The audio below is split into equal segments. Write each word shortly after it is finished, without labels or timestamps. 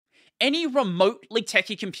any remotely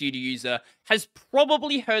techie computer user has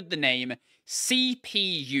probably heard the name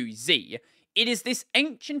Cpux. It is this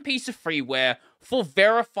ancient piece of freeware for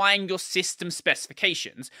verifying your system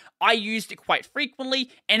specifications. I used it quite frequently,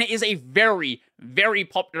 and it is a very, very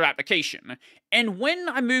popular application. And when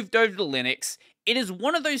I moved over to Linux, it is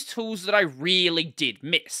one of those tools that I really did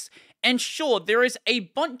miss. And sure, there is a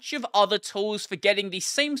bunch of other tools for getting the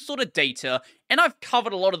same sort of data, and I've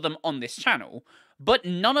covered a lot of them on this channel, but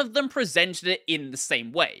none of them presented it in the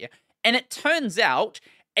same way. And it turns out,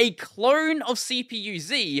 a clone of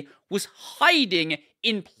Cpux was hiding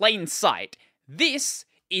in plain sight. This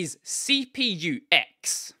is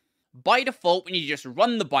Cpux. By default, when you just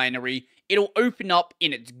run the binary, it'll open up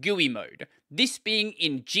in its GUI mode, this being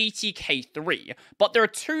in GTK3, but there are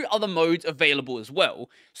two other modes available as well.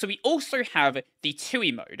 So we also have the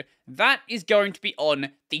Tui mode. That is going to be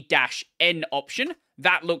on the -N option.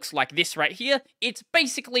 That looks like this right here. It's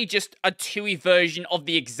basically just a Tui version of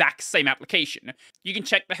the exact same application. You can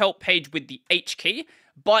check the help page with the H key,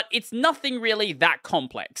 but it's nothing really that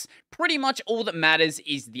complex. Pretty much all that matters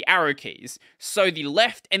is the arrow keys. So the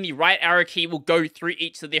left and the right arrow key will go through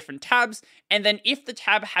each of the different tabs, and then if the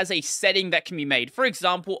tab has a setting that can be made, for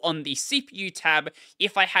example, on the CPU tab,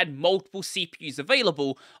 if I had multiple CPUs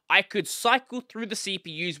available, I could cycle through the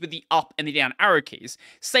CPUs with the up and the down arrow keys.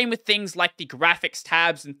 Same with things like the graphics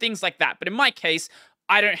tabs and things like that, but in my case,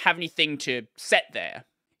 I don't have anything to set there.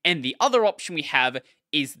 And the other option we have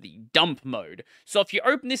is the dump mode. So if you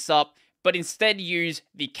open this up, but instead use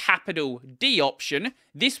the capital D option,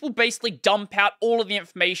 this will basically dump out all of the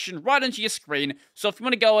information right onto your screen. So if you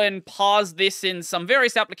want to go and parse this in some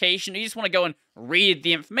various application, or you just want to go and read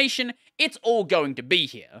the information, it's all going to be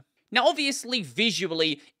here. Now, obviously,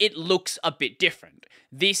 visually, it looks a bit different.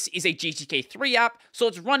 This is a GTK3 app, so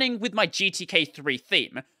it's running with my GTK3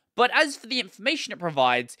 theme. But as for the information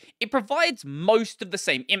it provides most of the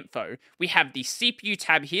same info. We have the CPU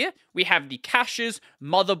tab here, we have the caches,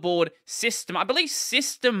 motherboard, system. I believe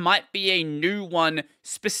system might be a new one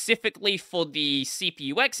specifically for the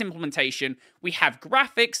Cpux implementation. We have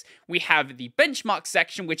graphics, we have the benchmark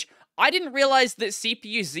section, which I didn't realize that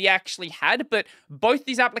Cpux actually had, but both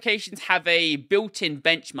these applications have a built-in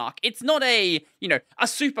benchmark. It's not a, a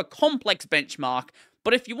super complex benchmark,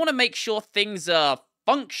 but if you want to make sure things are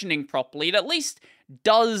functioning properly, it at least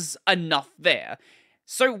does enough there.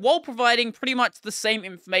 So while providing pretty much the same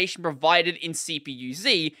information provided in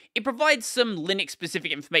Cpux, it provides some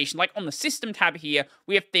Linux-specific information. Like on the system tab here,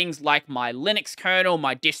 we have things like my Linux kernel,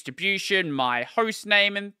 my distribution, my host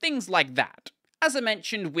name, and things like that. As I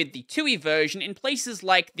mentioned with the Tui version, in places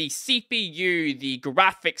like the CPU, the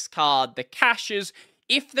graphics card, the caches,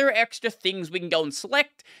 if there are extra things we can go and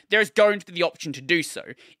select, there's going to be the option to do so.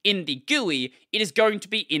 In the GUI, it is going to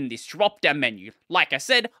be in this drop-down menu. Like I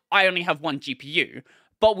said, I only have one GPU.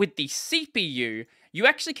 But with the CPU, you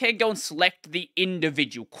actually can go and select the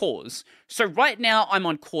individual cores. So right now, I'm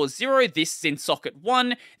on core 0, this is in socket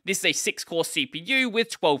 1, this is a 6-core CPU with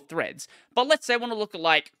 12 threads. But let's say I want to look at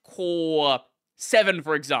like core 7,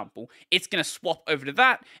 for example. It's going to swap over to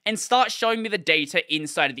that and start showing me the data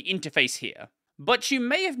inside of the interface here. But you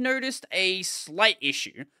may have noticed a slight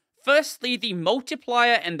issue. Firstly, the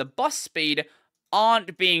multiplier and the bus speed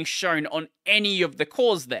aren't being shown on any of the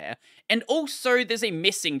cores there. And also, there's a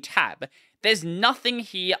missing tab. There's nothing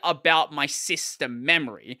here about my system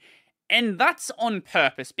memory. And that's on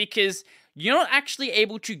purpose, because you're not actually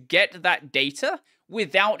able to get that data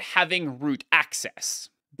without having root access.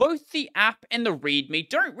 Both the app and the README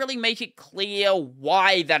don't really make it clear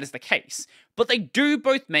why that is the case, but they do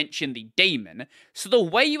both mention the daemon. So the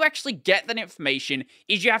way you actually get that information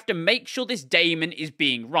is you have to make sure this daemon is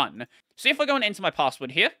being run. So if I go and enter my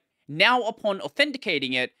password here, now upon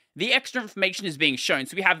authenticating it, the extra information is being shown.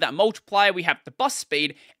 So we have that multiplier, we have the bus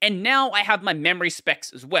speed, and now I have my memory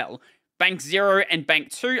specs as well. Bank 0 and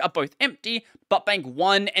Bank 2 are both empty, but Bank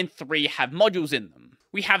 1 and 3 have modules in them.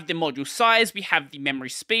 We have the module size, we have the memory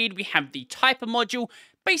speed, we have the type of module,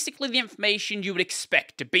 basically the information you would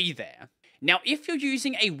expect to be there. Now, if you're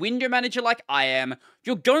using a window manager like I am,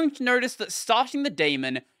 you're going to notice that starting the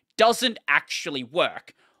daemon doesn't actually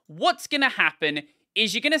work. What's going to happen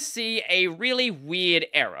is you're going to see a really weird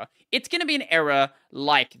error. It's going to be an error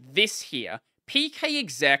like this here.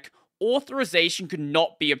 pkexec authorization could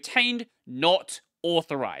not be obtained, not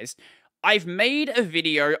authorized. I've made a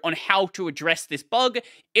video on how to address this bug.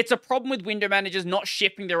 It's a problem with window managers not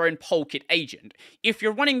shipping their own Polkit agent. If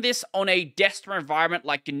you're running this on a desktop environment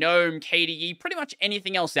like GNOME, KDE, pretty much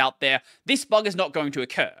anything else out there, this bug is not going to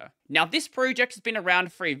occur. Now, this project has been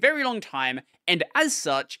around for a very long time, and as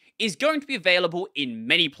such, is going to be available in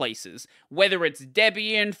many places, whether it's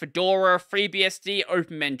Debian, Fedora, FreeBSD,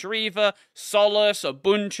 OpenMandriva, Solus,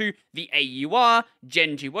 Ubuntu, the AUR,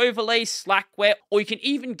 Gentoo Overlay, Slackware, or you can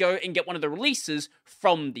even go and get one of the releases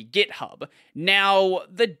from the GitHub. Now,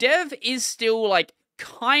 the dev is still, like,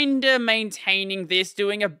 kinda maintaining this,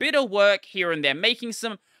 doing a bit of work here and there, making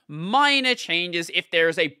some minor changes if there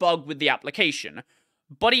is a bug with the application.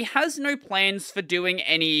 But he has no plans for doing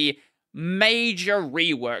any major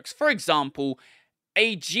reworks. For example,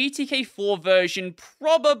 a GTK4 version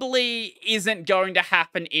probably isn't going to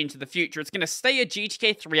happen into the future. It's going to stay a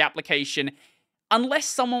GTK3 application unless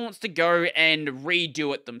someone wants to go and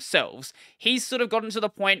redo it themselves. He's sort of gotten to the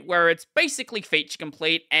point where it's basically feature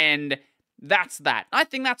complete, and that's that. I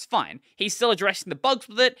think that's fine. He's still addressing the bugs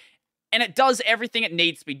with it, and it does everything it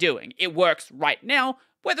needs to be doing. It works right now.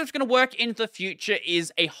 Whether it's going to work into the future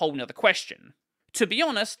is a whole nother question. To be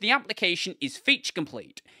honest, the application is feature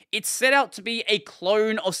complete. It's set out to be a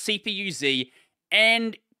clone of CPU-Z,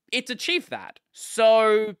 and it's achieved that.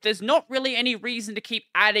 So there's not really any reason to keep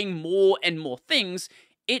adding more and more things.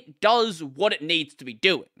 It does what it needs to be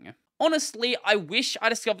doing. Honestly, I wish I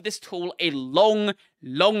discovered this tool a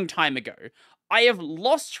long time ago. I have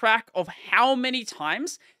lost track of how many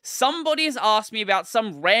times somebody has asked me about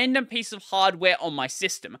some random piece of hardware on my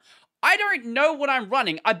system. I don't know what I'm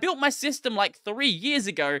running. I built my system like 3 years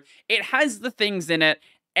ago. It has the things in it,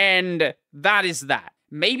 and that is that.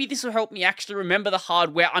 Maybe this will help me actually remember the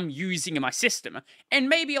hardware I'm using in my system. And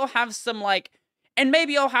maybe I'll have some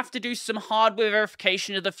maybe I'll have to do some hardware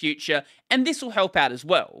verification in the future, and this will help out as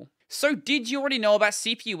well. So did you already know about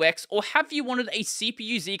Cpux, or have you wanted a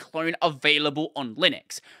CPU-Z clone available on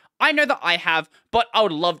Linux? I know that I have, but I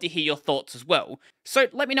would love to hear your thoughts as well. So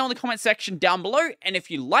let me know in the comment section down below, and if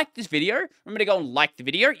you like this video, remember to go and like the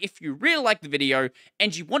video. If you really like the video,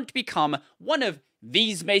 and you want to become one of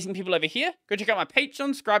these amazing people over here, go check out my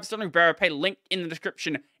Patreon, subscribe, starting Pay, link in the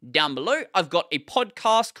description down below. I've got a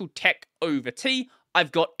podcast called Tech Over Tea.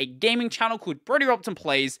 I've got a gaming channel called Brodie Robertson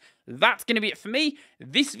Plays. That's going to be it for me.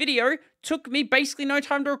 This video took me basically no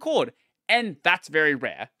time to record, and that's very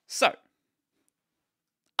rare. So,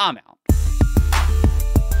 I'm out.